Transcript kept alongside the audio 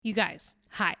You guys,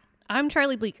 hi, I'm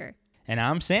Charlie Bleeker. And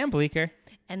I'm Sam Bleeker.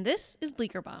 And this is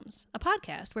Bleeker Bombs, a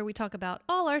podcast where we talk about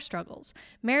all our struggles,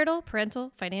 marital,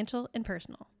 parental, financial, and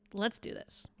personal. Let's do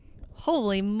this.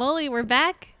 Holy moly, we're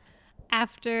back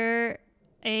after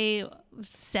a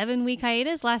 7-week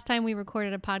hiatus. Last time we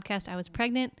recorded a podcast, I was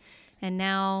pregnant, and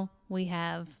now we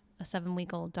have a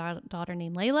 7-week-old daughter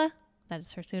named Layla. That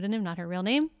is her pseudonym, not her real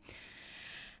name.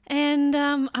 And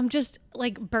I'm just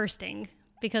like bursting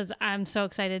because I'm so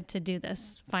excited to do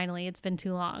this. Finally, it's been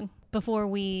too long. Before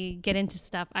we get into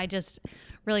stuff, I just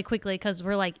really quickly, because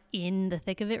we're like in the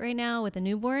thick of it right now with a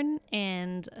newborn,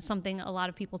 and something a lot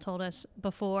of people told us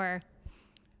before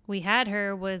we had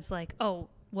her was like, oh,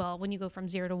 well, when you go from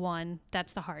 0 to 1,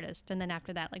 that's the hardest. And then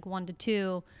after that, like 1 to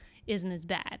 2 isn't as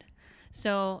bad.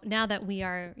 So now that we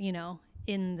are,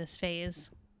 in this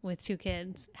phase with 2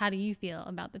 kids, how do you feel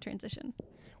about the transition?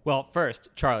 Well, first,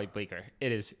 Charlie Bleeker,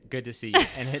 it is good to see you,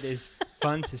 and it is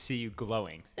fun to see you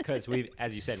glowing, because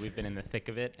as you said, we've been in the thick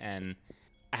of it, and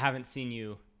I haven't seen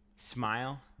you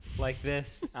smile like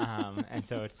this, and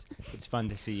so it's fun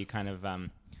to see you kind of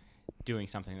doing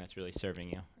something that's really serving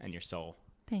you and your soul.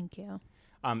 Thank you.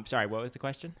 Sorry, what was the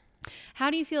question? How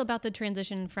do you feel about the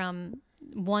transition from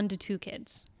 1 to 2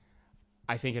 kids?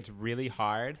 I think it's really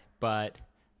hard, but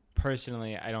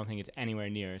personally, I don't think it's anywhere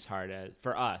near as hard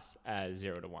for us as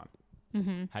 0 to 1.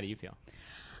 Mm-hmm. How do you feel?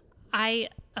 I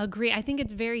agree. I think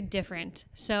it's very different.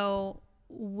 So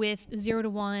with 0 to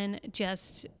 1,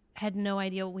 just had no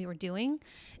idea what we were doing.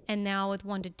 And now with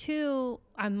 1 to 2,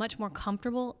 I'm much more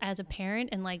comfortable as a parent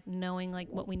and like knowing like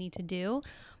what we need to do.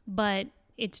 But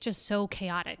it's just so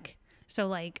chaotic. So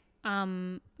like,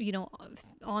 on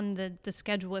the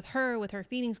schedule with her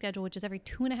feeding schedule, which is every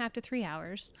 2.5 to 3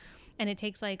 hours. And it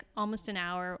takes like almost an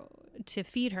hour to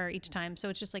feed her each time. So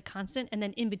it's just like constant. And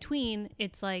then in between,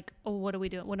 it's like, oh, what are we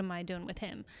doing? What am I doing with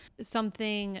him?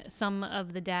 Something some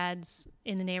of the dads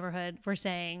in the neighborhood were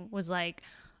saying was like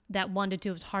that 1 to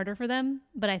 2 was harder for them.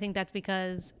 But I think that's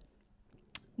because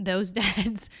those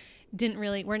dads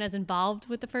weren't as involved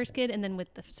with the first kid, and then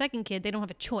with the second kid they don't have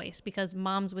a choice because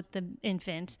mom's with the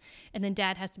infant and then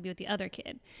dad has to be with the other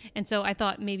kid. And so I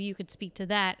thought maybe you could speak to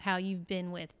that, how you've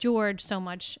been with George so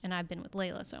much and I've been with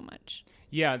Layla so much.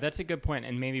 Yeah, that's a good point,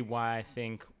 and maybe why I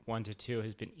think 1 to 2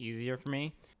 has been easier for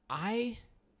me. I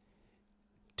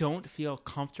don't feel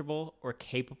comfortable or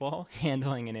capable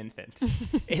handling an infant.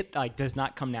 It like does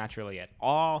not come naturally at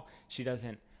all. She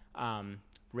doesn't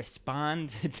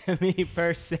respond to me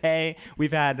per se.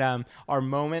 We've had our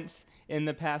moments in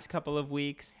the past couple of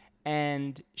weeks,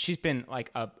 and she's been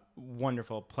like a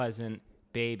wonderful, pleasant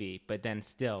baby, but then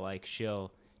still like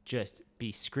she'll just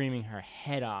be screaming her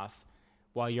head off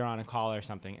while you're on a call or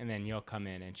something, and then you'll come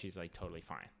in and she's like totally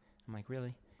fine. I'm like,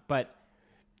 really? But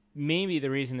maybe the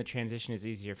reason the transition is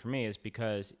easier for me is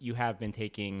because you have been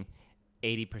taking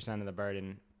 80% of the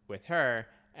burden with her,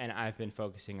 and I've been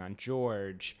focusing on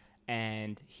George.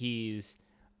 And he's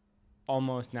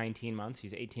almost 19 months.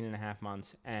 He's 18 and a half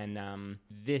months. And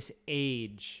this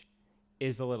age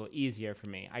is a little easier for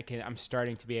me. I'm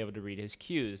starting to be able to read his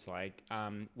cues, like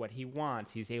what he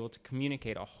wants. He's able to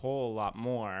communicate a whole lot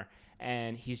more.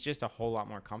 And he's just a whole lot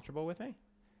more comfortable with me.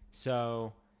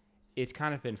 So it's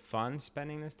kind of been fun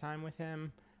spending this time with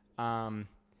him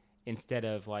instead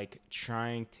of like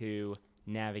trying to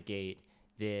navigate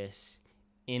this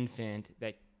infant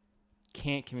that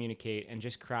can't communicate and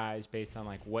just cries based on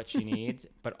like what she needs,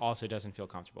 but also doesn't feel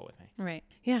comfortable with me. Right.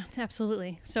 Yeah,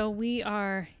 absolutely. So we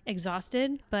are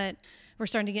exhausted, but we're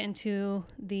starting to get into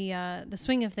the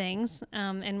swing of things.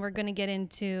 And we're going to get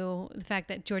into the fact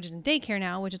that George is in daycare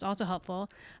now, which is also helpful.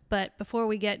 But before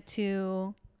we get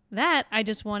to that, I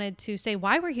just wanted to say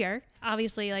why we're here.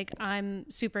 Obviously, like I'm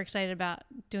super excited about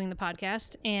doing the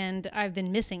podcast, and I've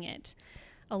been missing it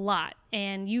a lot.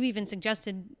 And you've even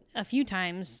suggested a few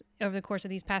times over the course of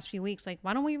these past few weeks, like,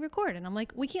 why don't we record? And I'm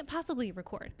like, we can't possibly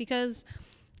record because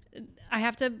I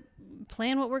have to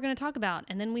plan what we're going to talk about,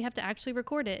 and then we have to actually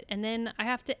record it, and then I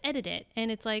have to edit it.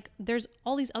 And it's like, there's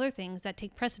all these other things that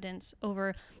take precedence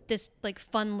over this like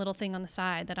fun little thing on the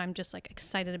side that I'm just like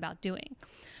excited about doing.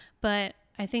 But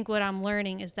I think what I'm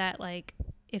learning is that like,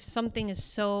 if something is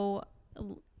so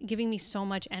giving me so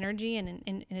much energy and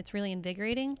it's really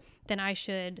invigorating, then I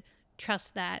should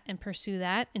trust that and pursue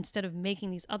that instead of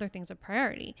making these other things a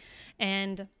priority.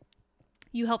 And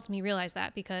you helped me realize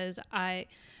that because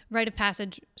Rite of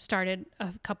Passage started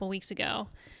a couple weeks ago,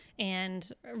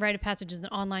 and Rite of Passage is an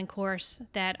online course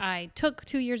that I took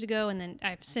 2 years ago, and then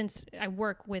I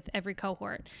work with every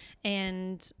cohort,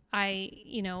 and I,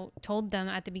 told them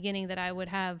at the beginning that I would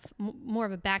have more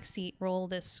of a backseat role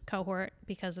this cohort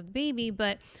because of the baby.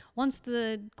 But once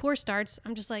the course starts,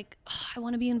 I'm just like, oh, I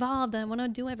want to be involved. I want to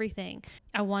do everything.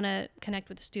 I want to connect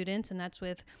with the students, and that's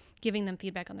with giving them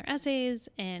feedback on their essays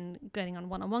and getting on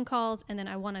one-on-one calls. And then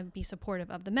I want to be supportive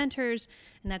of the mentors,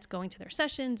 and that's going to their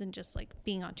sessions and just like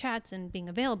being on chats and being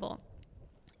available.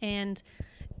 And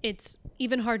it's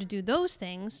even hard to do those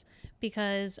things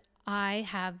because I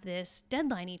have this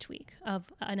deadline each week of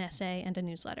an essay and a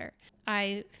newsletter.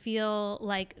 I feel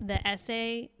like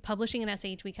publishing an essay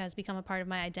each week has become a part of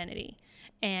my identity.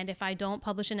 And if I don't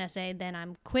publish an essay, then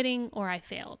I'm quitting or I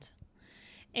failed.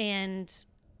 And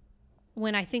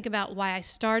when I think about why I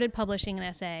started publishing an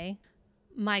essay,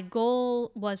 my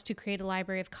goal was to create a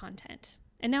library of content.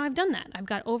 And now I've done that. I've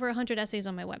got over 100 essays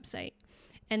on my website.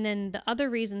 And then the other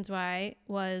reasons why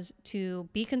was to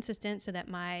be consistent so that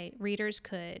my readers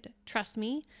could trust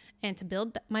me and to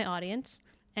build my audience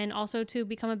and also to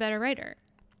become a better writer.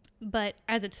 But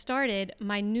as it started,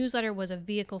 my newsletter was a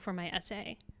vehicle for my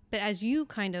essay. But as you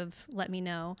kind of let me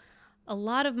know, a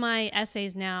lot of my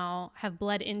essays now have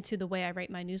bled into the way I write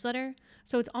my newsletter.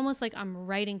 So it's almost like I'm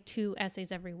writing 2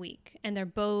 essays every week, and they're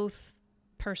both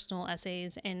personal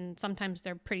essays, and sometimes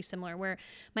they're pretty similar, where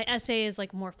my essay is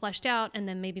like more fleshed out, and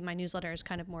then maybe my newsletter is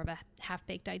kind of more of a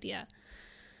half-baked idea.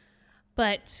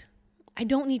 But I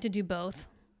don't need to do both,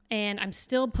 and I'm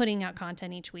still putting out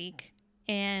content each week,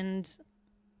 and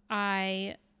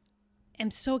I am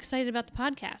so excited about the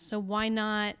podcast. So why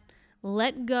not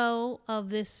let go of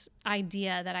this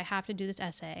idea that I have to do this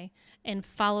essay and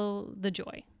follow the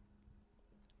joy?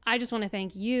 I just want to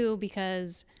thank you,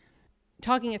 because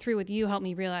talking it through with you helped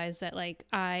me realize that like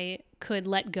I could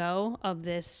let go of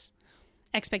this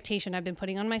expectation I've been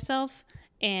putting on myself.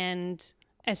 And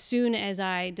as soon as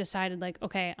I decided like,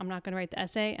 okay, I'm not going to write the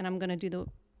essay and I'm going to do the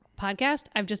podcast,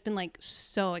 I've just been like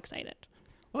so excited.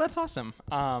 Well, that's awesome.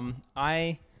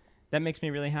 That makes me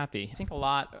really happy. I think a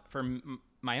lot for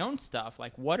my own stuff,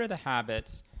 like what are the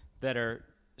habits that are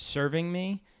serving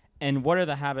me and what are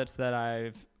the habits that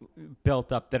I've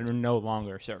built up that are no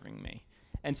longer serving me?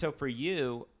 And so for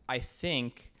you, I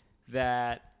think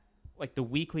that like the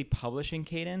weekly publishing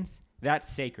cadence,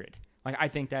 that's sacred. Like I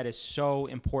think that is so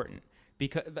important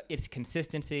because it's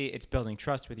consistency, it's building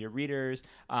trust with your readers,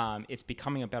 it's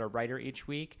becoming a better writer each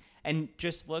week. And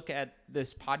just look at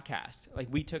this podcast. Like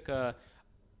we took a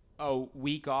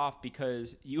week off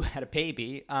because you had a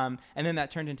baby, and then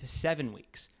that turned into 7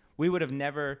 weeks. We would have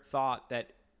never thought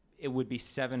that it would be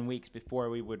 7 weeks before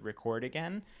we would record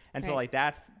again. And so like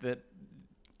that's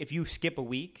if you skip a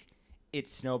week, it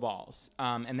snowballs.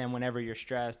 And then whenever you're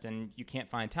stressed and you can't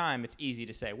find time, it's easy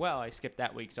to say, well, I skipped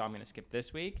that week, so I'm going to skip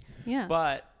this week. Yeah.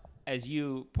 But as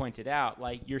you pointed out,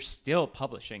 like you're still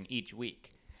publishing each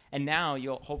week. And now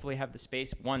you'll hopefully have the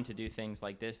space, 1, to do things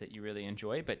like this that you really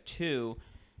enjoy, but 2,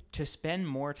 to spend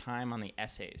more time on the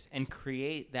essays and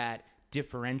create that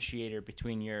differentiator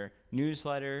between your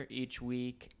newsletter each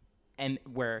week and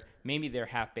where maybe they're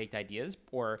half-baked ideas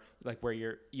or like where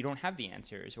you don't have the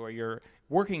answers or you're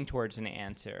working towards an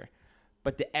answer,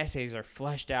 but the essays are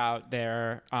fleshed out.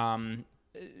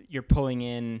 You're pulling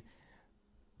in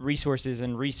resources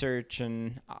and research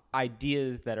and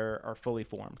ideas that are fully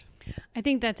formed. I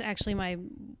think that's actually my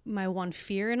one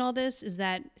fear in all this is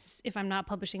that if I'm not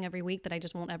publishing every week, that I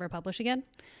just won't ever publish again.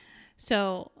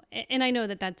 So, and I know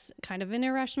that that's kind of an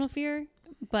irrational fear,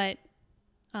 but,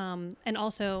 and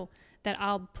also that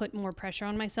I'll put more pressure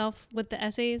on myself with the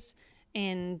essays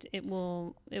and it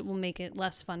will make it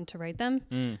less fun to write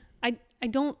them. I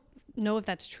don't know if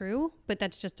that's true, but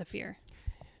that's just a fear.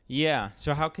 Yeah.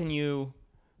 So how can you,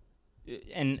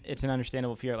 and it's an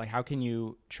understandable fear, like how can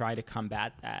you try to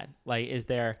combat that? Like, is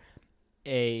there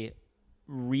a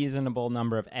reasonable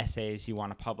number of essays you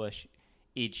want to publish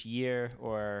each year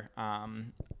or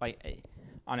like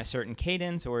on a certain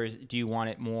cadence, or do you want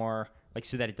it more like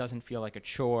so that it doesn't feel like a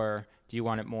chore? Do you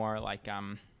want it more like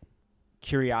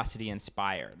curiosity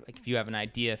inspired? Like if you have an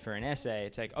idea for an essay,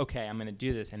 it's like, okay, I'm going to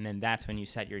do this. And then that's when you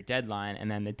set your deadline. And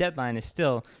then the deadline is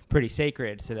still pretty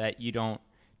sacred so that you don't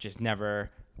just never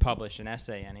publish an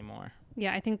essay anymore.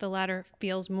 Yeah, I think the latter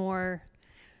feels more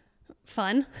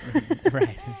fun.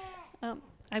 Right.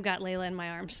 I've got Layla in my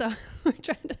arms, so we're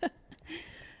trying to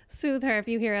soothe her if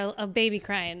you hear a baby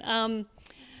crying.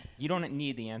 You don't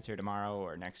need the answer tomorrow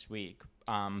or next week,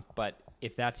 but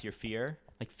if that's your fear,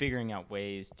 like figuring out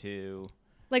ways to...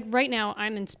 Like right now,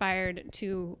 I'm inspired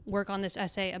to work on this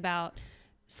essay about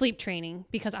sleep training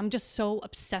because I'm just so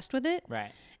obsessed with it.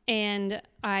 Right. And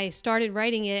I started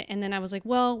writing it, and then I was like,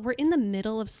 well, we're in the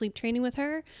middle of sleep training with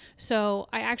her. So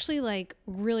I actually like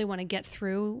really want to get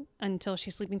through until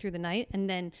she's sleeping through the night, and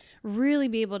then really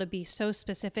be able to be so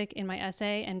specific in my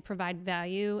essay and provide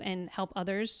value and help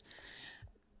others,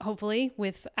 hopefully,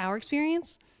 with our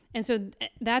experience. And so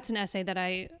that's an essay that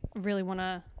I really want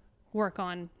to work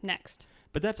on next.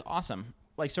 But that's awesome.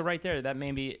 Like, so right there, that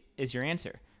maybe is your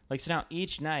answer. Like, so now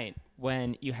each night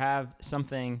when you have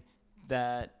something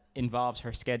that involves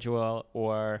her schedule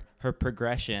or her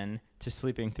progression to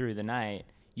sleeping through the night,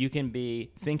 you can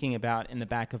be thinking about in the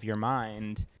back of your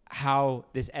mind how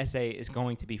this essay is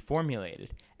going to be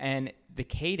formulated. And the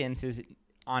cadence is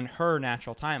on her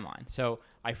natural timeline. So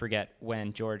I forget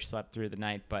when George slept through the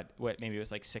night, but maybe it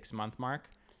was like 6-month mark.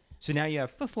 So now you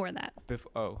have before that.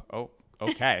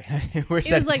 Okay. It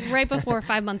was like right before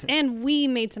 5 months, and we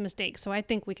made some mistakes, so I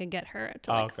think we could get her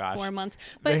to like 4 months.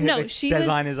 But no, the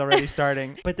deadline is already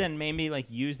starting. But then maybe like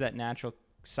use that natural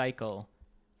cycle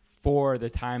for the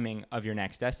timing of your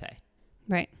next essay.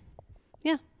 Right.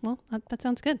 Yeah. Well, that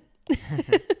sounds good.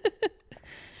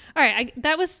 All right.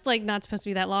 That was like not supposed to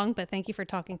be that long, but thank you for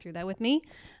talking through that with me.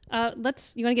 You want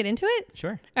to get into it?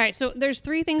 Sure. All right. So there's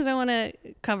 3 things I want to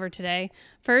cover today.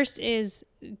 First is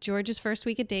George's first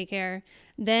week at daycare.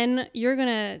 Then you're going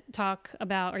to talk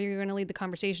about, or you're going to lead the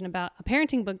conversation about a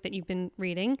parenting book that you've been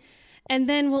reading. And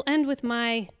then we'll end with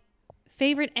my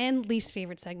favorite and least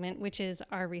favorite segment, which is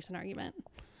our recent argument.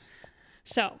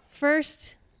 So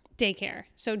first, daycare.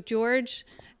 So George,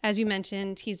 as you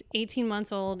mentioned, he's 18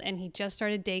 months old and he just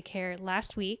started daycare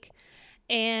last week.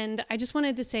 And I just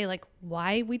wanted to say like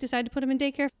why we decided to put him in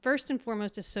daycare. First and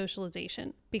foremost is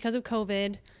socialization. Because of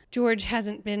COVID, George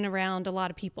hasn't been around a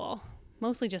lot of people,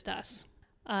 mostly just us.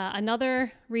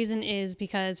 Another reason is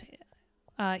because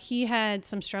he had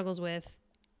some struggles with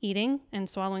eating and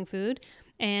swallowing food,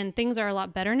 and things are a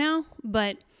lot better now.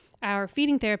 But our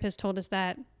feeding therapist told us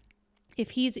that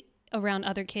if he's around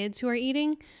other kids who are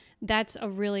eating, that's a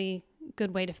really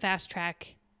good way to fast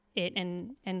track it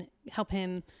and help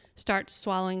him start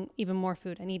swallowing even more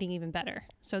food and eating even better.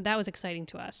 So that was exciting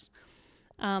to us.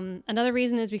 Another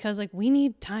reason is because like we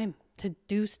need time to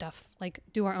do stuff, like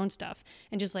do our own stuff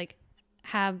and just like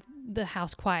have the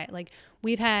house quiet. Like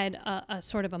we've had a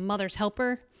sort of a mother's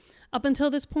helper up until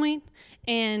this point,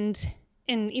 and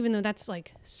even though that's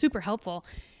like super helpful,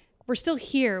 we're still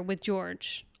here with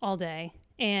George all day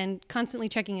and constantly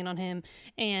checking in on him,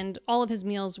 and all of his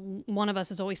meals, one of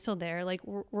us is always still there. Like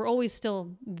we're always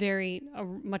still very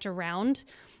much around,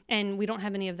 and we don't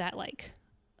have any of that like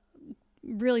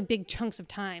really big chunks of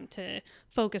time to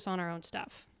focus on our own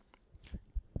stuff.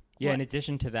 Yeah. In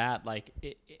addition to that, like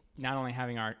not only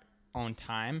having our own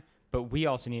time, but we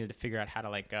also needed to figure out how to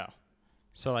let go.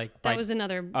 So like that was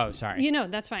another. Oh, sorry.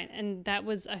 That's fine. And that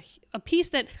was a piece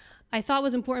that I thought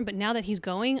was important, but now that he's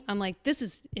going, I'm like, this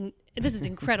is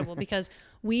incredible because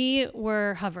we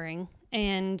were hovering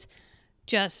and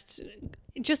just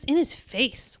in his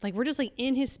face. Like we're just like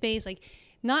in his space. Like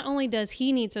not only does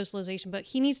he need socialization, but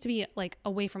he needs to be like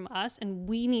away from us, and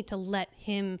we need to let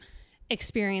him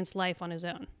experience life on his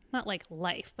own. Not like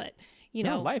life, but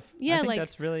life. Yeah, I think like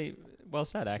that's really well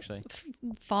said, actually.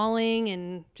 Falling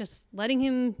and just letting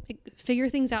him figure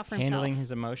things out for himself. Handling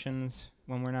his emotions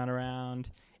when we're not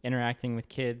around, interacting with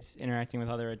kids, interacting with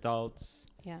other adults,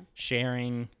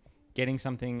 sharing, getting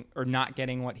something or not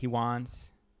getting what he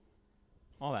wants,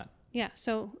 all that. Yeah,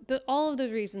 so all of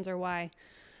those reasons are why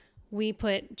we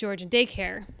put George in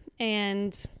daycare.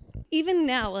 And even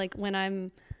now, like when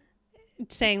I'm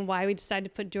saying why we decided to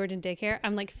put George in daycare,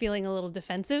 I'm like feeling a little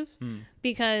defensive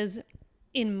because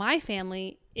in my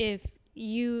family, if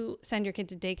you send your kid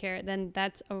to daycare, then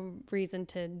that's a reason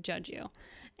to judge you.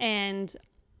 And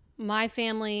my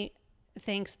family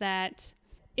thinks that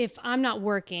if I'm not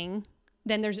working,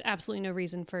 then there's absolutely no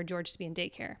reason for George to be in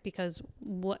daycare because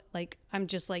I'm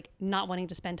just like not wanting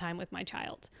to spend time with my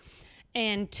child.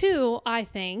 And 2, I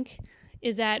think,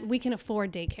 is that we can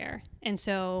afford daycare. And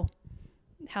so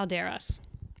how dare us?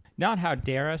 Not how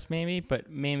dare us, maybe, but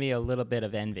maybe a little bit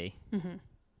of envy. Mm-hmm.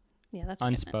 Yeah, that's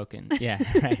unspoken. Yeah,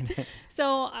 right.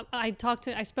 So I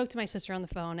spoke to my sister on the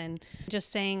phone and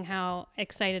just saying how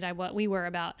excited we were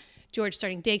about George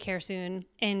starting daycare soon.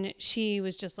 And she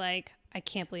was just like, I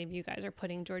can't believe you guys are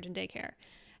putting George in daycare.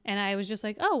 And I was just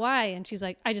like, oh, why? And she's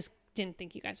like, I just didn't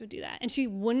think you guys would do that. And she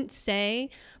wouldn't say,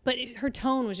 but her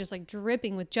tone was just like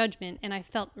dripping with judgment. And I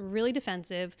felt really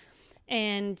defensive.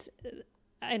 And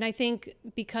I think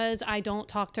because I don't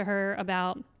talk to her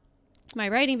about my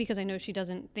writing, because I know she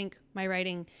doesn't think my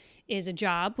writing is a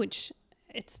job, which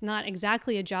it's not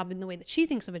exactly a job in the way that she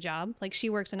thinks of a job. Like she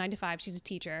works a 9 to 5, she's a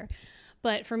teacher,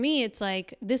 But for me, it's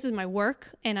like, this is my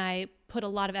work and I put a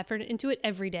lot of effort into it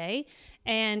every day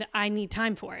and I need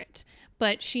time for it.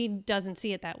 But she doesn't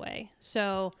see it that way.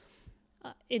 So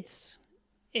it's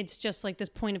just like this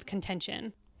point of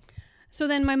contention. So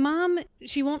then my mom,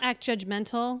 she won't act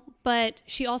judgmental, but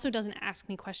she also doesn't ask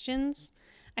me questions.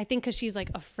 I think because she's like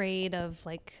afraid of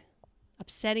like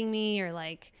upsetting me, or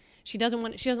like she doesn't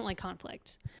like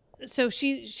conflict. So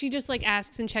she just like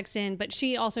asks and checks in, but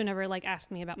she also never like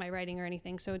asked me about my writing or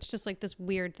anything. So it's just like this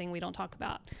weird thing we don't talk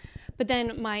about. But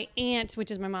then my aunt, which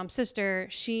is my mom's sister,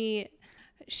 she's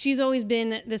always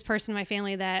been this person in my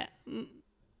family that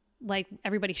like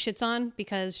everybody shits on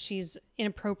because she's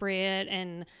inappropriate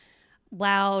and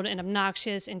loud and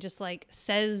obnoxious and just like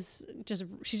she's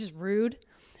just rude.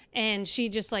 And she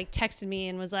just like texted me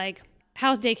and was like,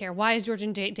 how's daycare? Why is George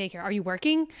in daycare? Are you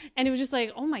working? And it was just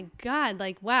like, oh my God,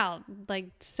 like, wow, like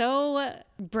so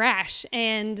brash.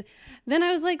 And then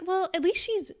I was like, well, at least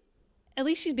she's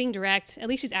being direct. At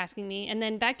least she's asking me. And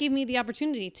then that gave me the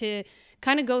opportunity to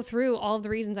kind of go through all of the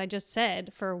reasons I just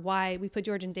said for why we put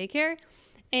George in daycare.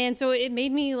 And so it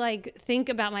made me like think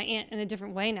about my aunt in a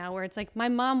different way now, where it's like my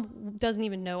mom doesn't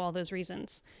even know all those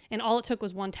reasons. And all it took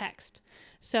was one text.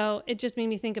 So it just made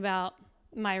me think about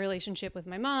my relationship with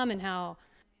my mom and how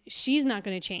she's not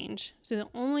going to change. So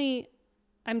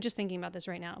I'm just thinking about this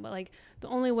right now, but like the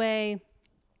only way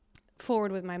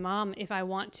forward with my mom, if I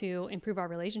want to improve our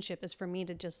relationship, is for me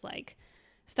to just like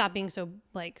stop being so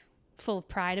like full of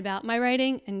pride about my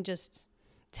writing and just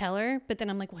tell her. But then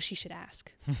I'm like, well, she should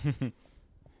ask.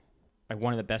 Like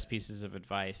one of the best pieces of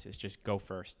advice is just go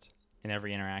first in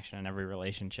every interaction and every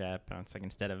relationship. And it's like,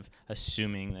 instead of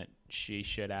assuming that she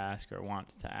should ask or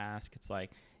wants to ask, it's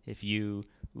like, if you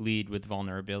lead with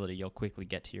vulnerability, you'll quickly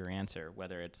get to your answer,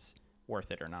 whether it's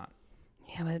worth it or not.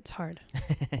 Yeah, but it's hard.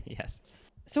 Yes.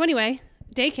 So anyway,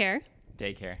 daycare.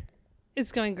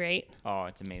 It's going great. Oh,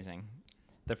 it's amazing.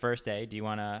 The first day, do you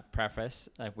want to preface,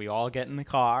 like, we all get in the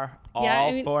car,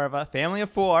 four of us, family of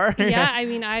four. Yeah, I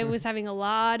mean, I was having a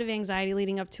lot of anxiety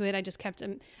leading up to it. I just kept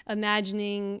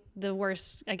imagining the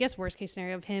worst case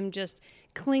scenario of him just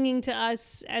clinging to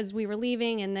us as we were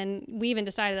leaving. And then we even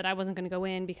decided that I wasn't going to go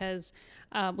in because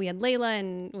we had Layla,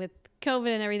 and with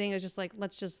COVID and everything, it was just like,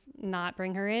 let's just not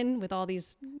bring her in with all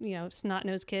these,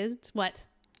 snot-nosed kids. What?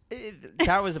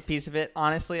 That was a piece of it.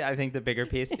 Honestly, I think the bigger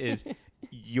piece is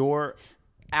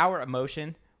our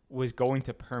emotion was going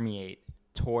to permeate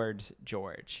towards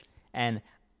George. And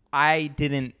I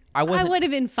would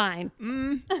have been fine.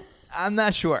 I'm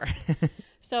not sure.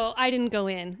 So I didn't go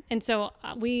in. And so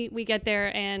we get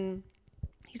there, and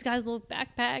he's got his little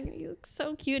backpack, and he looks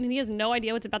so cute, and he has no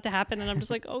idea what's about to happen. And I'm just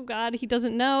like, oh God, he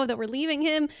doesn't know that we're leaving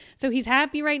him. So he's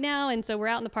happy right now. And so we're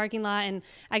out in the parking lot, and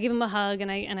I give him a hug, and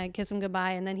I kiss him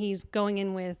goodbye. And then he's going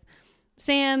in with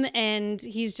Sam, and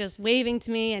he's just waving to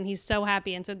me, and he's so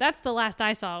happy. And so that's the last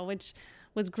I saw, which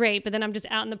was great. But then I'm just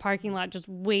out in the parking lot, just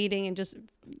waiting and just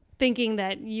thinking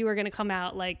that you were going to come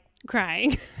out like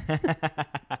crying.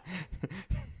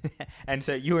 And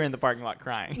so you were in the parking lot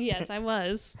crying. Yes, I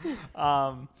was.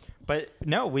 But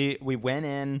no, we went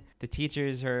in. The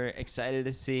teachers are excited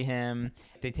to see him.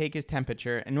 They take his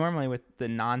temperature, and normally with the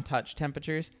non-touch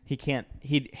temperatures, he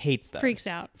hates those. Freaks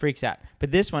out.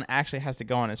 But this one actually has to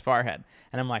go on his forehead.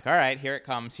 And I'm like, all right, here it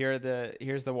comes. Here's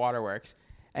the waterworks.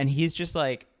 And he's just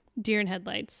like deer in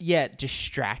headlights. Yeah,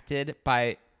 distracted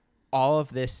by all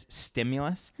of this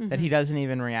stimulus that he doesn't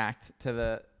even react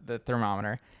to the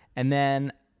thermometer. And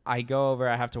then I go over,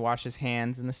 I have to wash his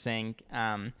hands in the sink.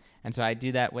 And so I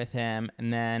do that with him.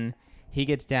 And then he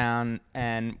gets down,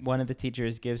 and one of the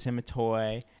teachers gives him a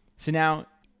toy. So now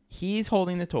he's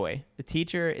holding the toy.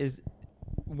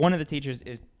 One of the teachers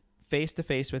is face to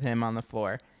face with him on the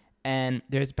floor. And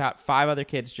there's about 5 other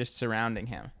kids just surrounding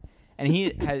him. And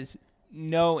he has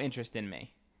no interest in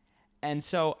me. And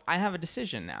so I have a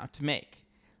decision now to make.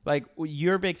 Like,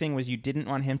 your big thing was you didn't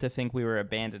want him to think we were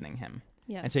abandoning him.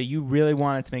 Yes. And so you really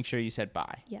wanted to make sure you said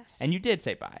bye. Yes. And you did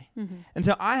say bye. Mm-hmm. And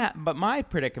so but my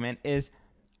predicament is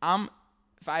I'm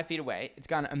 5 feet away. It's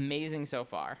gone amazing so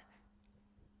far.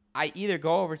 I either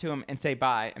go over to him and say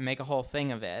bye and make a whole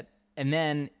thing of it, and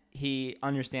then he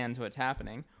understands what's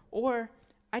happening, or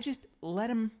I just let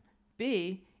him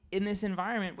be in this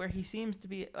environment where he seems to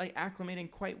be like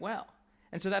acclimating quite well.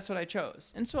 And so that's what I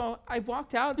chose. And so I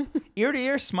walked out, ear to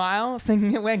ear smile,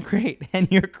 thinking it went great. And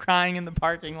you're crying in the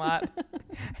parking lot.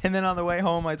 And then on the way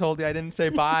home, I told you I didn't say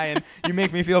bye, and you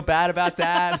make me feel bad about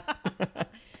that.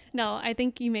 No, I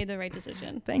think you made the right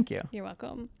decision. Thank you. You're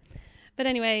welcome. But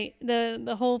anyway,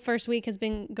 the whole first week has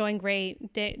been going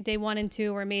great. Day 1 and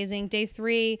 2 were amazing. Day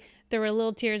 3, there were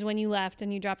little tears when you left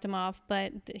and you dropped him off,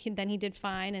 but then he did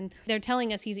fine. And they're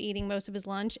telling us he's eating most of his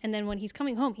lunch. And then when he's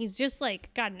coming home, he's just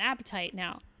like got an appetite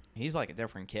now. He's like a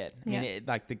different kid. I Yeah. mean,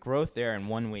 like the growth there in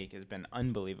 1 week has been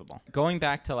unbelievable. Going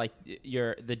back to like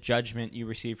the judgment you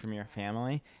receive from your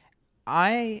family,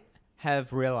 I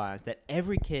have realized that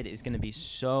every kid is going to be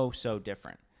so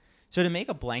different. So to make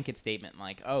a blanket statement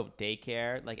like, oh,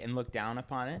 daycare, like, and look down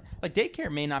upon it, like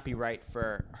daycare may not be right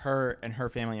for her and her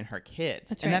family and her kids.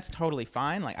 That's and right. that's totally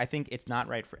fine. Like, I think it's not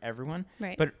right for everyone.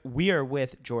 Right. But we are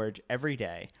with George every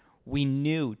day. We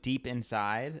knew deep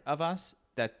inside of us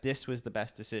that this was the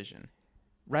best decision.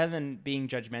 Rather than being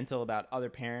judgmental about other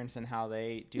parents and how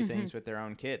they do things with their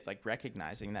own kids, like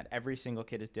recognizing that every single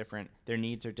kid is different, their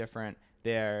needs are different,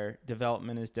 their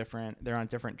development is different, they're on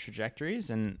different trajectories,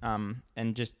 and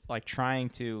just like trying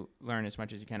to learn as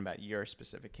much as you can about your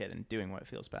specific kid and doing what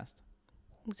feels best.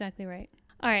 Exactly right.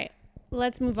 All right,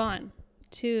 let's move on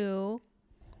to...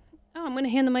 Oh, I'm going to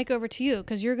hand the mic over to you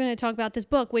because you're going to talk about this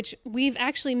book, which we've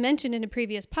actually mentioned in a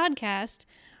previous podcast.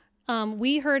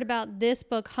 We heard about this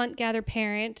book, Hunt, Gather,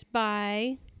 Parent,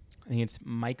 by... I think it's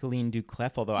Michaeline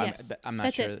Duclef, although Yes, I'm not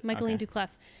that's sure. it, Michaeline Okay. Duclef.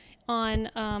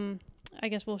 On, I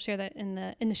guess we'll share that in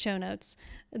the show notes.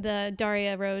 The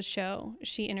Daria Rose show,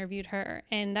 she interviewed her,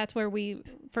 and that's where we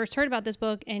first heard about this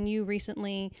book. And you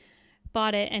recently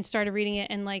bought it and started reading it,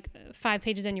 and like 5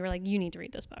 pages in, you were like, "You need to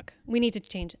read this book. We need to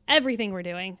change everything we're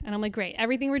doing." And I'm like, "Great,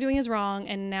 everything we're doing is wrong,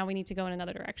 and now we need to go in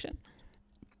another direction."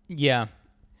 Yeah.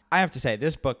 I have to say,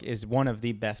 this book is one of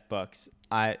the best books.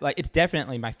 It's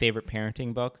definitely my favorite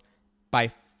parenting book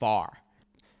by far.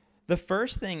 The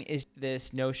first thing is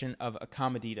this notion of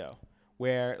accommodito,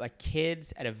 where like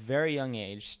kids at a very young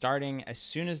age, starting as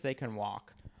soon as they can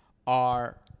walk,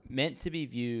 are meant to be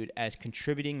viewed as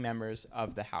contributing members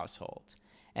of the household.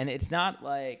 And it's not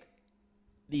like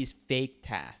these fake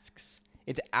tasks.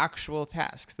 It's actual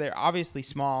tasks. They're obviously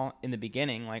small in the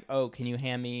beginning, like, oh, can you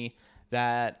hand me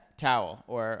that towel?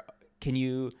 Or can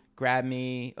you grab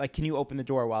me, like, can you open the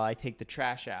door while I take the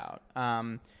trash out?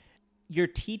 You're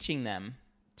teaching them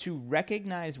to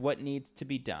recognize what needs to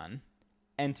be done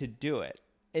and to do it.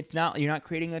 You're not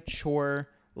creating a chore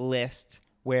list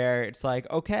where it's like,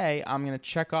 okay, I'm going to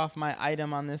check off my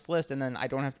item on this list and then I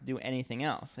don't have to do anything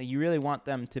else. Like, you really want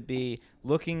them to be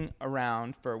looking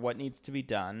around for what needs to be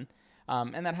done.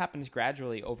 And that happens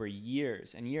gradually over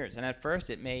years and years. And at first,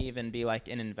 it may even be like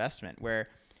an investment where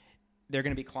they're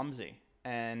going to be clumsy.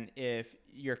 And if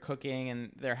you're cooking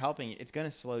and they're helping, it's going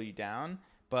to slow you down.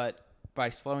 But by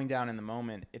slowing down in the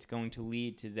moment, it's going to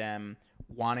lead to them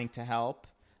wanting to help.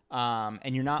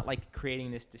 And you're not like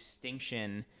creating this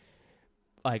distinction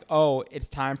like, oh, it's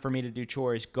time for me to do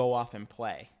chores, go off and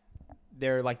play.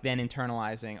 They're like then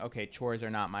internalizing, okay, chores are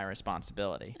not my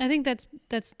responsibility. I think that's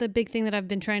the big thing that I've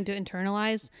been trying to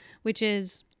internalize, which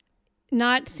is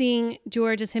not seeing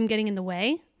George as him getting in the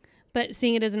way, but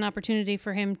seeing it as an opportunity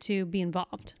for him to be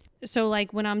involved. So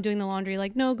like when I'm doing the laundry,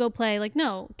 like, no, go play. Like,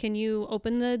 no, can you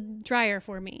open the dryer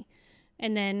for me?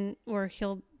 And then, or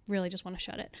he'll really just want to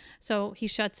shut it. So he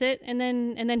shuts it and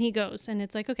then he goes, and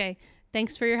it's like, okay,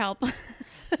 thanks for your help.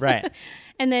 Right.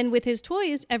 And then with his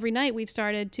toys, every night we've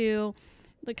started to,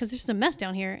 because there's just a mess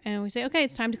down here, and we say, okay,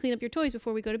 it's time to clean up your toys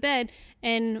before we go to bed.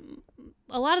 And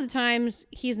a lot of the times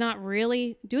he's not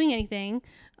really doing anything.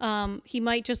 He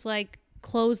might just like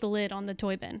close the lid on the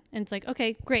toy bin, and it's like,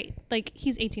 okay, great. Like,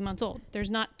 he's 18 months old. There's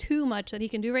not too much that he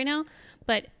can do right now,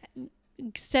 but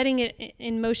setting it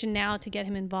in motion now to get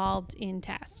him involved in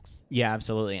tasks. Yeah,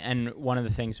 absolutely. And one of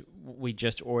the things we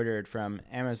just ordered from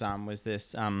Amazon was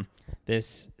this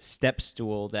this step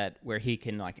stool where he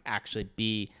can like actually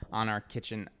be on our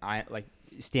kitchen, like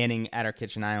standing at our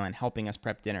kitchen island, helping us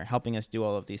prep dinner, helping us do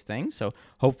all of these things. So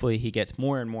hopefully he gets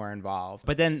more and more involved.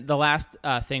 But then the last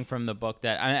thing from the book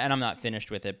and I'm not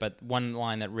finished with it, but one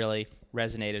line that really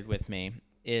resonated with me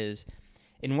is,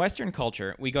 in Western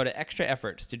culture, we go to extra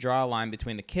efforts to draw a line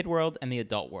between the kid world and the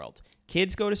adult world.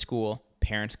 Kids go to school,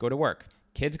 parents go to work.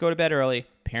 Kids go to bed early,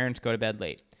 parents go to bed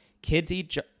late. Kids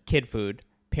eat kid food,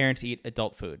 parents eat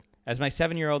adult food. As my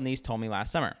 7-year-old niece told me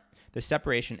last summer, the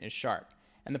separation is sharp.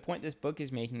 And the point this book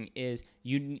is making is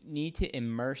you need to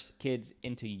immerse kids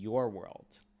into your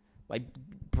world. Like,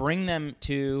 bring them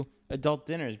to adult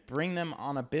dinners, bring them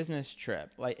on a business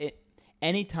trip.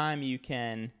 Anytime you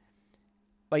can...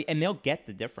 Like, and they'll get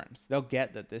the difference. They'll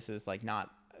get that this is like not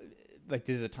like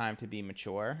this is a time to be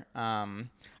mature.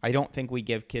 I don't think we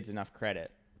give kids enough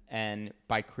credit. And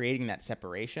by creating that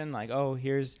separation, like, oh,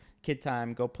 here's kid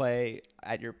time, go play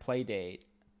at your play date.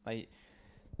 Like,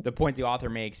 the point the author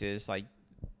makes is like,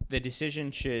 the decision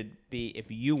should be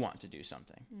if you want to do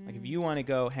something. Like if you want to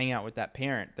go hang out with that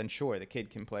parent, then sure, the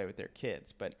kid can play with their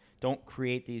kids. But don't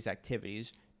create these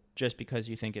activities just because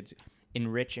you think it's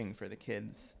enriching for the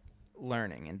kids'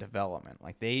 learning and development.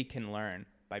 Like they can learn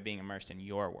by being immersed in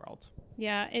your world.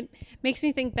 Yeah, it makes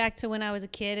me think back to when I was a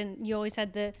kid, and you always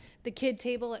had the kid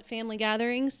table at family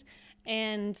gatherings,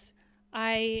 and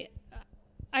I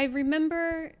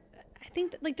remember, I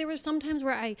think that, like, there were some times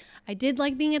where I did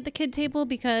like being at the kid table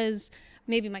because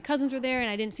maybe my cousins were there and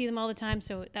I didn't see them all the time,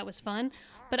 so that was fun.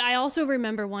 But I also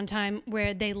remember one time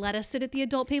where they let us sit at the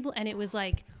adult table, and it was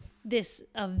like this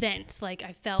event. Like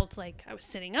I felt like I was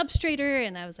sitting up straighter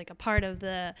and I was like a part of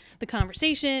the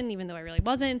conversation, even though I really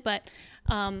wasn't. But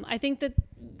I think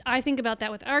about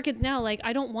that with our kids now. Like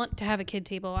I don't want to have a kid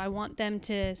table. I want them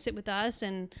to sit with us,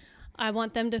 and I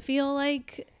want them to feel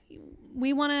like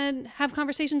we want to have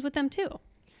conversations with them too.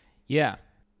 Yeah,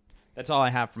 that's all I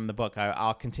have from the book.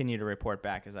 I'll continue to report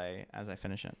back as I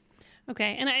finish it.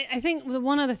 Okay, and I think the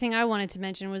one other thing I wanted to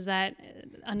mention was that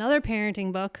another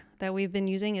parenting book that we've been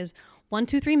using is 1,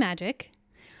 2, 3 Magic,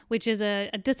 which is a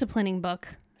disciplining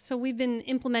book. So we've been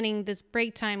implementing this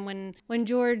break time when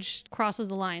George crosses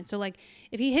the line. So like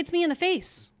if he hits me in the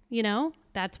face,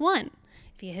 that's 1.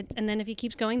 And then if he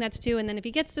keeps going, that's 2. And then if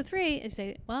he gets to 3, I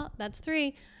say, well, that's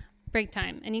 3. Break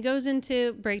time. And he goes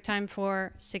into break time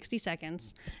for 60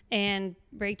 seconds. And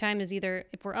break time is either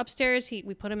if we're upstairs,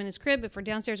 we put him in his crib. If we're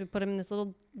downstairs, we put him in this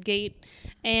little gate.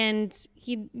 And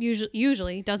he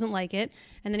usually doesn't like it.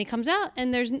 And then he comes out,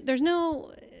 and there's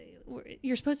no,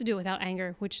 you're supposed to do it without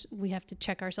anger, which we have to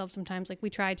check ourselves sometimes. Like we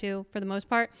try to, for the most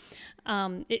part.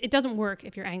 It doesn't work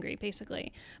if you're angry,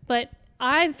 basically. But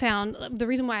I've found the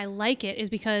reason why I like it is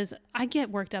because I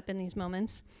get worked up in these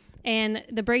moments. And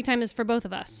the break time is for both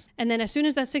of us. And then as soon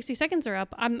as that 60 seconds are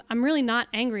up, I'm really not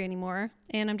angry anymore.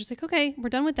 And I'm just like, okay, we're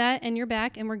done with that, and you're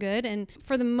back, and we're good. And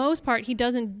for the most part, he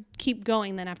doesn't keep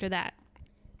going then after that.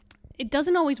 It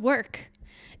doesn't always work.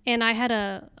 And I had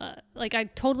I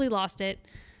totally lost it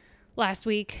last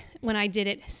week when I did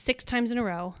it 6 times in a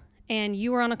row. And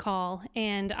you were on a call,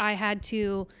 and I had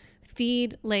to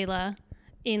feed Layla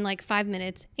in like 5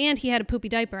 minutes, and he had a poopy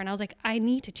diaper, and I was like, I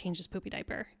need to change this poopy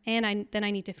diaper, and then I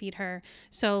need to feed her.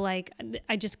 So like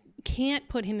I just can't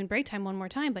put him in break time one more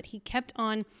time. But he kept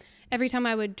on. Every time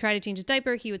I would try to change his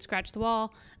diaper, he would scratch the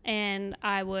wall, and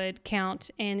I would count,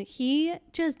 and he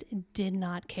just did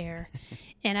not care.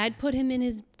 And I'd put him in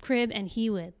his crib, and he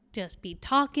would just be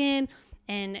talking,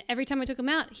 and every time I took him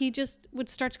out, he just would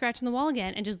start scratching the wall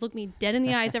again and just look me dead in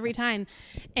the eyes every time.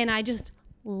 And I just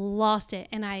lost it,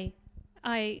 and I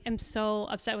am so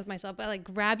upset with myself. But I like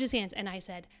grabbed his hands and I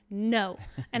said, no.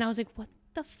 And I was like, what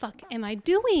the fuck am I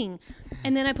doing?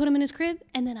 And then I put him in his crib,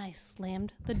 and then I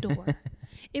slammed the door.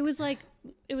 It was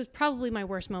probably my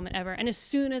worst moment ever. And as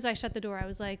soon as I shut the door, I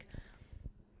was like,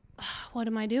 what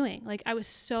am I doing? Like I was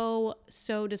so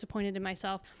disappointed in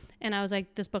myself. And I was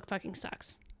like, this book fucking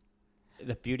sucks.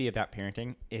 The beauty about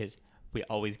parenting is we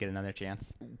always get another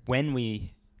chance. When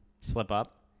we slip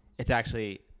up, it's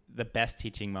actually the best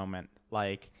teaching moment.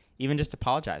 Like even just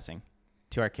apologizing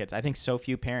to our kids. I think so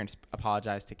few parents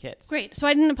apologize to kids. Great. So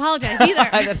I didn't apologize either.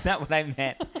 That's not what I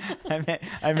meant.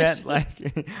 I meant like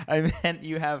I meant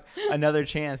you have another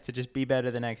chance to just be better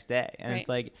the next day. And It's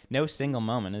like no single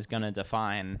moment is going to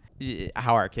define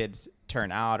how our kids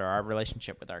turn out or our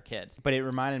relationship with our kids. But it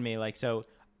reminded me like, so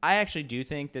I actually do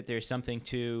think that there's something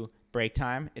to break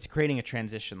time. It's creating a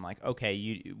transition. Like,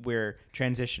 okay, we're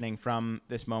transitioning from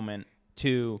this moment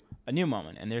to a new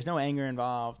moment, and there's no anger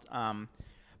involved.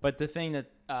 But the thing that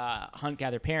Hunt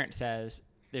Gather Parent says,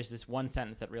 there's this one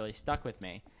sentence that really stuck with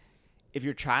me. If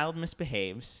your child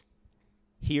misbehaves,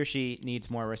 he or she needs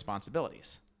more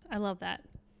responsibilities. I love that.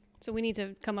 So we need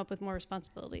to come up with more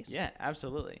responsibilities. Yeah,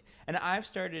 absolutely. And I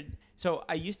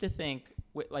used to think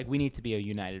like we need to be a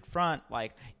united front.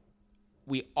 Like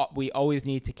we always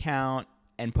need to count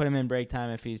and put him in break time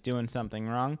if he's doing something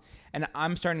wrong. And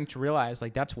I'm starting to realize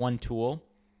like that's one tool.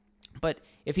 But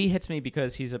if he hits me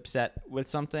because he's upset with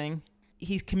something,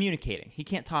 he's communicating. He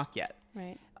can't talk yet.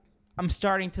 Right. I'm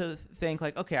starting to think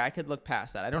like, okay, I could look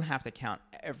past that. I don't have to count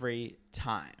every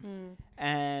time.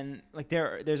 And like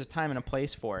there's a time and a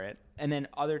place for it. And then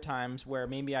other times where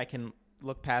maybe I can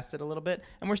look past it a little bit,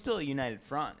 and we're still a united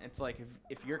front. It's like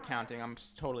if you're counting, I'm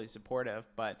totally supportive,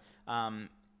 but and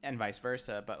vice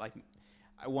versa. But like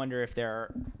I wonder if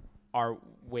there are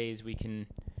ways we can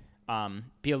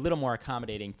be a little more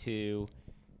accommodating to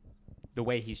the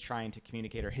way he's trying to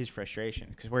communicate or his frustration,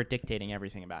 because we're dictating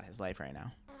everything about his life right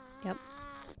now. Yep.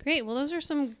 Great. Well, those are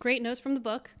some great notes from the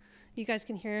book. You guys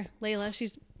can hear Layla.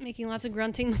 She's making lots of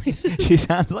grunting noises. She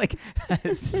sounds like an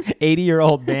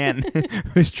 80-year-old man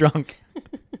who's drunk.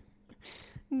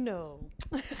 No.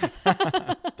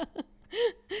 All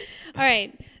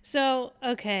right. So,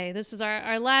 okay, this is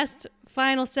our last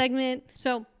final segment.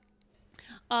 So,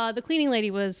 the cleaning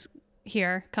lady was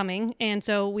here coming, and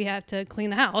so we have to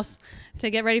clean the house to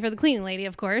get ready for the cleaning lady,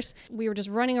 of course. We were just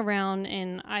running around,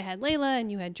 and I had Layla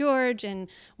and you had George, and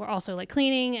we're also like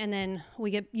cleaning, and then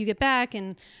you get back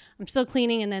and I'm still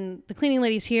cleaning, and then the cleaning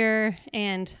lady's here,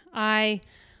 and I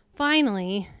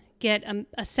finally get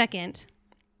a second,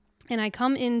 and I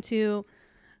come in to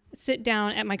sit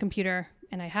down at my computer,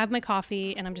 and I have my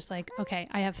coffee, and I'm just like, okay,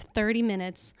 I have 30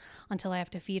 minutes until I have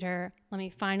to feed her. Let me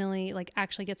finally like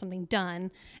actually get something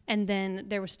done. And then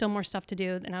there was still more stuff to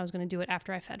do, and I was going to do it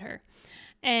after I fed her.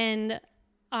 And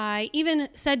I even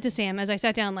said to Sam as I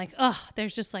sat down, like, oh,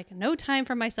 there's just like no time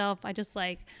for myself. I just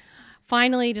like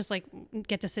finally just like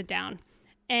get to sit down.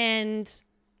 And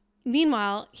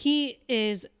meanwhile, he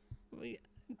is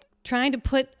trying to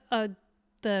put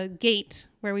the gate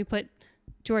where we put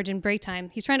George in break time.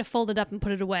 He's trying to fold it up and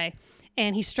put it away,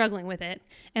 and he's struggling with it.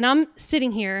 And I'm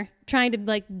sitting here trying to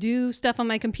like do stuff on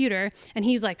my computer, and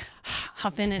he's like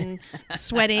huffing and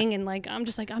sweating, and like I'm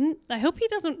just like I hope he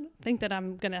doesn't think that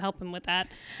I'm gonna help him with that,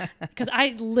 because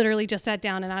I literally just sat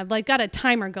down and I've like got a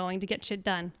timer going to get shit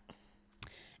done.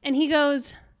 And he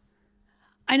goes,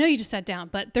 I know you just sat down,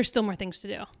 but there's still more things to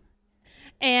do.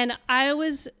 And I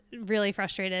was really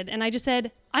frustrated, and I just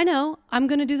said, I know, I'm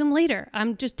gonna do them later.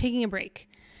 I'm just taking a break.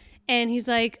 And he's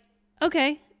like,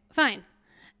 okay, fine.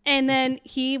 And then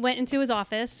he went into his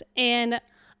office, and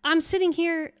I'm sitting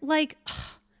here like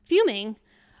fuming.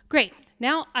 Great.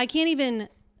 Now I can't even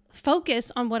focus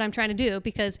on what I'm trying to do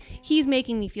because he's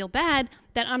making me feel bad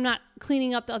that I'm not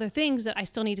cleaning up the other things that I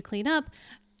still need to clean up.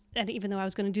 And even though I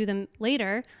was going to do them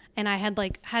later, and I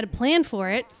had a plan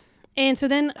for it. And so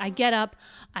then I get up,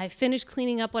 I finish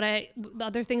cleaning up the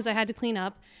other things I had to clean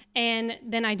up, and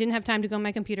then I didn't have time to go on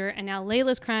my computer, and now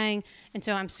Layla's crying, and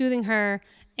so I'm soothing her,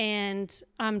 and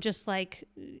I'm just like,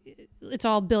 it's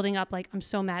all building up, like I'm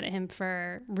so mad at him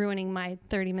for ruining my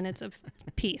 30 minutes of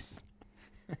peace.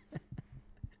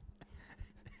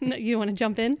 No, you want to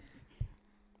jump in?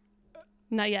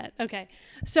 Not yet. Okay.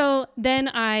 So then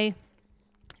I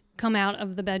come out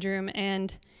of the bedroom,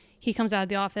 and he comes out of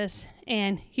the office,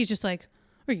 and he's just like,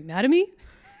 are you mad at me?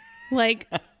 Like,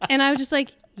 and I was just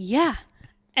like, yeah.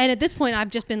 And at this point,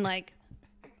 I've just been like,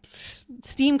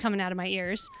 steam coming out of my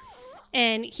ears.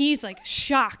 And he's like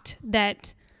shocked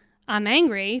that I'm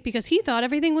angry because he thought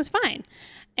everything was fine.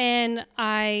 And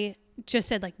I just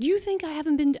said, like, do you think I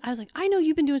haven't been? I was like, I know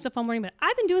you've been doing stuff all morning, but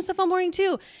I've been doing stuff all morning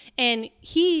too. And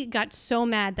he got so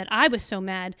mad that I was so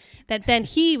mad that then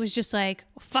he was just like,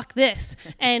 fuck this,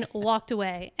 and walked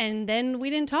away. And then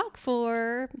we didn't talk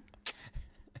for,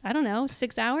 I don't know,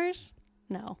 6 hours?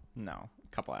 No, a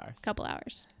couple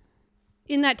hours.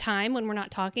 In that time when we're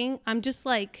not talking, I'm just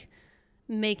like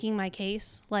making my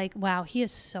case, like, wow, he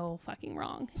is so fucking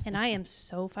wrong, and I am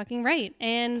so fucking right.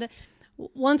 And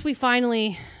once we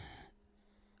finally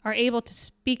are able to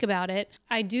speak about it,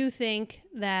 I do think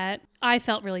that I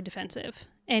felt really defensive.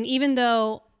 And even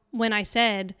though when I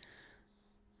said,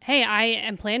 hey, I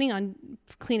am planning on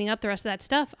cleaning up the rest of that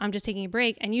stuff, I'm just taking a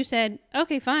break, and you said,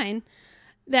 okay, fine,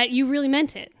 that you really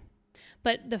meant it.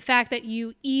 But the fact that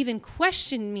you even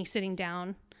questioned me sitting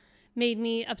down made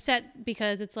me upset,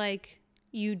 because it's like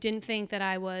you didn't think that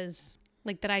I was,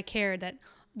 like, that I cared that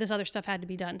this other stuff had to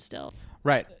be done still.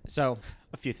 Right. So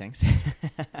a few things.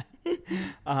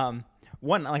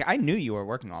 One, like, I knew you were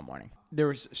working all morning. There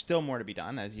was still more to be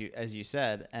done, as you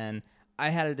said, and I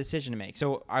had a decision to make.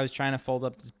 So I was trying to fold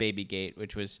up this baby gate,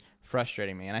 which was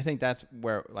frustrating me. And I think that's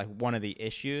where, like, one of the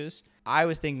issues. I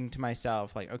was thinking to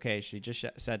myself, like, okay, she just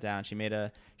sat down. She made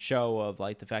a show of,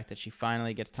 like, the fact that she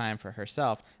finally gets time for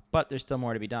herself, but there's still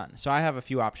more to be done. So I have a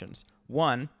few options.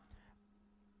 One,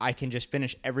 I can just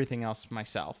finish everything else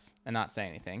myself and not say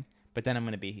anything, but then I'm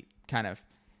going to be kind of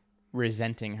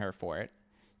resenting her for it.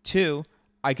 Two,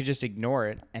 I could just ignore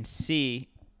it and see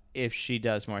if she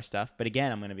does more stuff, but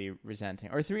again, I'm going to be resenting.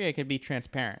 Or three, I could be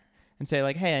transparent and say,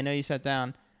 like, hey, I know you sat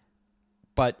down,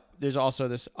 but there's also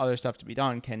this other stuff to be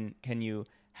done. Can you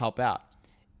help out?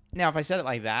 Now, if I said it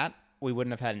like that, we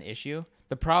wouldn't have had an issue.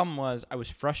 The problem was I was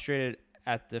frustrated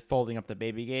at the folding up the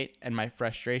baby gate, and my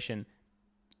frustration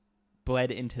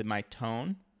bled into my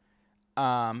tone.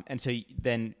 And so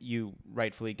then you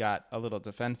rightfully got a little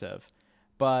defensive.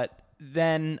 But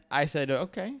then I said,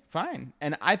 okay, fine.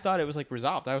 And I thought it was, like,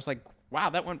 resolved. I was like, wow,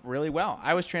 that went really well.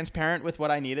 I was transparent with what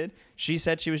I needed. She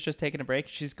said she was just taking a break.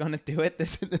 She's going to do it.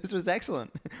 This was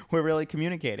excellent. We're really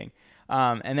communicating.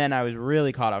 And then I was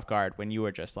really caught off guard when you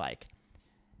were just like,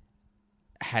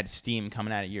 had steam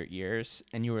coming out of your ears,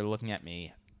 and you were looking at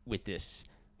me with this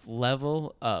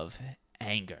level of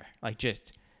anger, like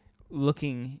just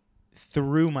looking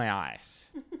through my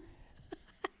eyes.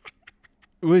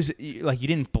 It was like you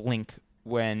didn't blink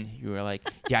when you were like,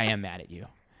 yeah, I am mad at you.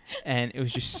 And it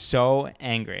was just so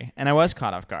angry. And I was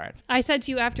caught off guard. I said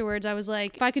to you afterwards, I was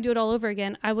like, if I could do it all over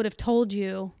again, I would have told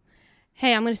you,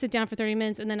 hey, I'm going to sit down for 30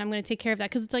 minutes and then I'm going to take care of that.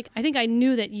 Because it's like, I think I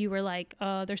knew that you were like,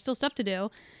 there's still stuff to do.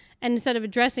 And instead of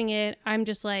addressing it, I'm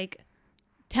just like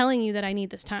telling you that I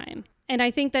need this time. And I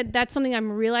think that that's something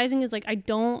I'm realizing is like, I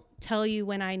don't tell you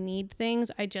when I need things.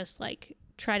 I just like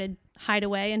try to hide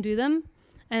away and do them.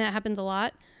 And that happens a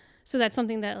lot. So that's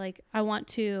something that like I want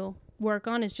to work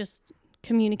on, is just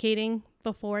communicating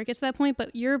before it gets to that point.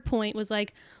 But your point was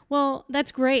like, well,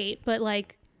 that's great, but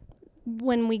like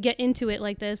when we get into it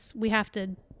like this, we have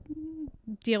to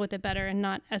deal with it better and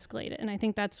not escalate it. And I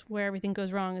think that's where everything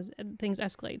goes wrong, is things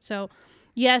escalate. So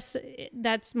yes,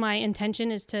 that's my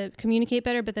intention, is to communicate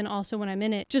better, but then also when I'm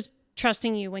in it, just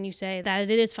trusting you when you say that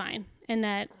it is fine and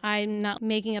that I'm not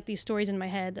making up these stories in my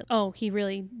head that, oh, he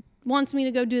really wants me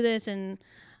to go do this and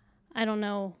I don't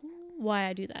know why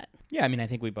I do that. Yeah, I mean, I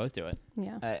think we both do it.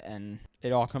 Yeah. And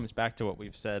it all comes back to what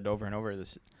we've said over and over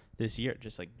this year,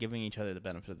 just like giving each other the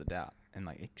benefit of the doubt and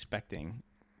like expecting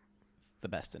the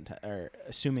best or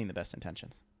assuming the best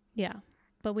intentions. Yeah,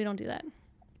 but we don't do that.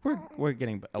 We're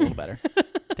getting a little better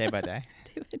day by day.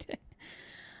 Day by day.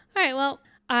 All right, well,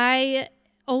 I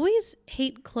always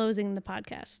hate closing the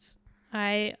podcast.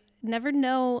 I never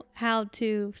know how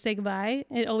to say goodbye.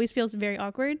 It always feels very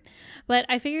awkward, but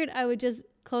I figured I would just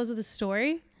close with a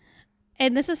story.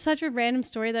 And this is such a random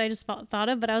story that I just thought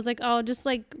of, but I was like, oh, just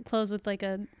like close with like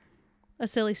a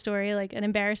silly story, like an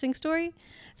embarrassing story.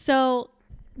 So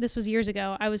this was years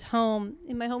ago. I was home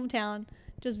in my hometown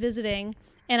just visiting,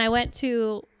 and I went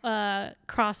to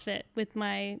CrossFit with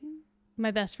my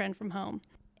best friend from home.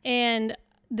 And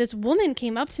this woman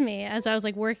came up to me as I was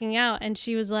like working out, and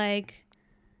she was like,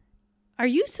 are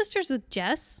you sisters with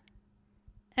Jess?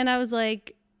 And I was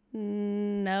like,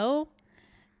 no.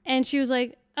 And she was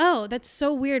like, oh, that's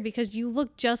so weird because you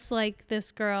look just like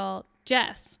this girl,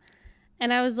 Jess.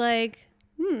 And I was like,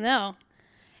 no.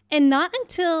 And not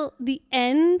until the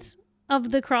end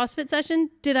of the CrossFit session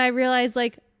did I realize,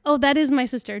 like, oh, that is my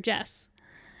sister, Jess.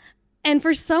 And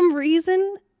for some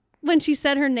reason, when she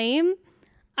said her name,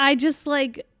 I just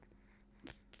like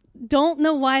don't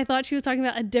know why I thought she was talking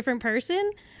about a different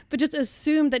person, but just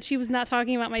assumed that she was not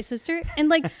talking about my sister. And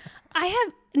like, I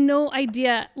have no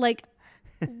idea, like,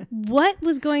 what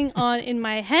was going on in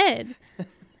my head.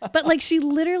 But like, she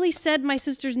literally said my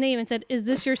sister's name and said, is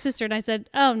this your sister? And I said,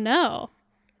 oh no.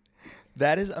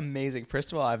 That is amazing.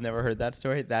 First of all, I've never heard that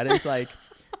story. That is like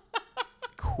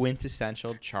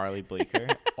quintessential Charlie Bleecker.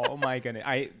 Oh my goodness.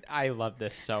 I love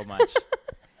this so much.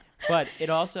 But it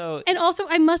also... And also,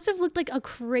 I must have looked like a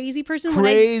crazy person when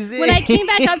I came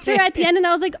back up to her at the end and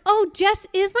I was like, oh, Jess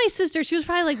is my sister. She was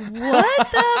probably like,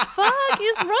 what the fuck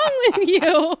is wrong with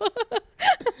you?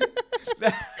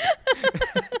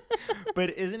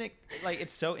 But isn't it, like,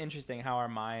 it's so interesting how our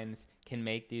minds can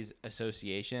make these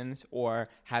associations or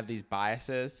have these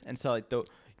biases. And so, like,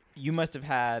 you must have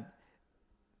had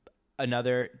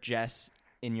another Jess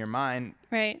in your mind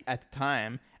right at the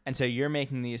time. And so you're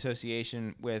making the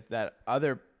association with that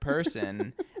other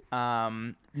person,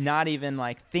 not even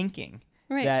like thinking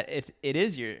that it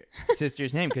is your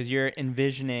sister's name, because you're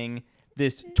envisioning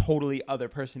this totally other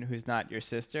person who's not your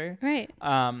sister. Right.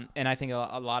 And I think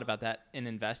a lot about that in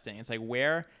investing. It's like,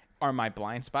 where are my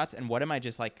blind spots and what am I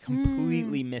just like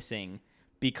completely missing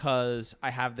because I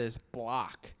have this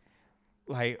block?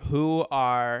 Like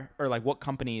what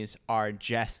companies are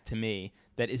Jess to me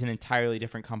that is an entirely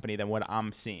different company than what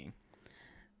I'm seeing.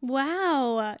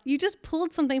 Wow. You just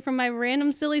pulled something from my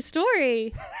random silly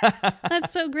story.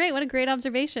 That's so great. What a great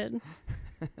observation.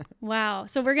 Wow.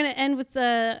 So we're going to end with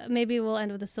maybe we'll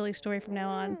end with a silly story from now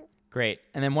on. Great.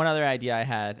 And then one other idea I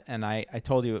had, and I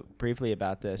told you briefly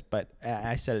about this, but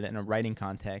I said it in a writing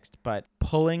context, but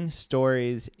pulling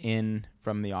stories in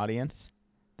from the audience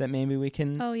that maybe we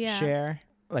can share.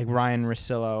 Like Ryan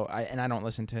Russillo, I don't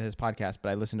listen to his podcast, but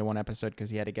I listened to one episode because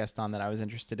he had a guest on that I was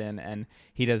interested in, and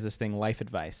he does this thing, Life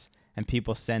Advice, and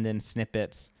people send in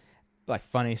snippets, like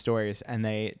funny stories, and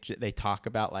they talk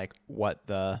about like what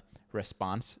the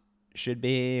response should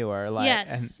be, or like.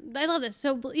 Yes, I love this.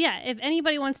 So yeah, if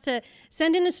anybody wants to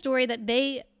send in a story that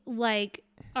they like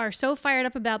are so fired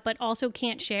up about, but also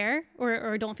can't share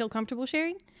or don't feel comfortable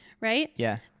sharing, right?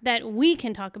 Yeah. That we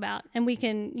can talk about, and we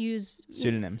can use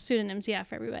Pseudonyms. Yeah,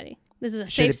 for everybody. This is a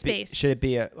safe space. Should it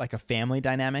be like a family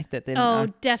dynamic that they?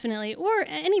 Definitely, or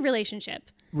any relationship.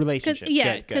 Relationship.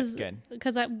 Yeah, good.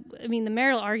 Because I mean, the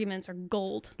marital arguments are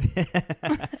gold.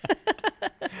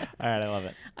 All right, I love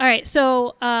it. All right,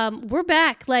 so we're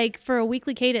back like for a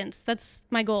weekly cadence. That's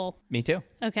my goal. Me too.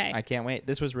 Okay. I can't wait.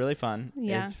 This was really fun.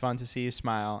 Yeah. It's fun to see you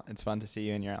smile. It's fun to see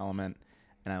you in your element,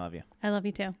 and I love you. I love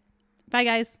you too. Bye,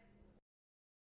 guys.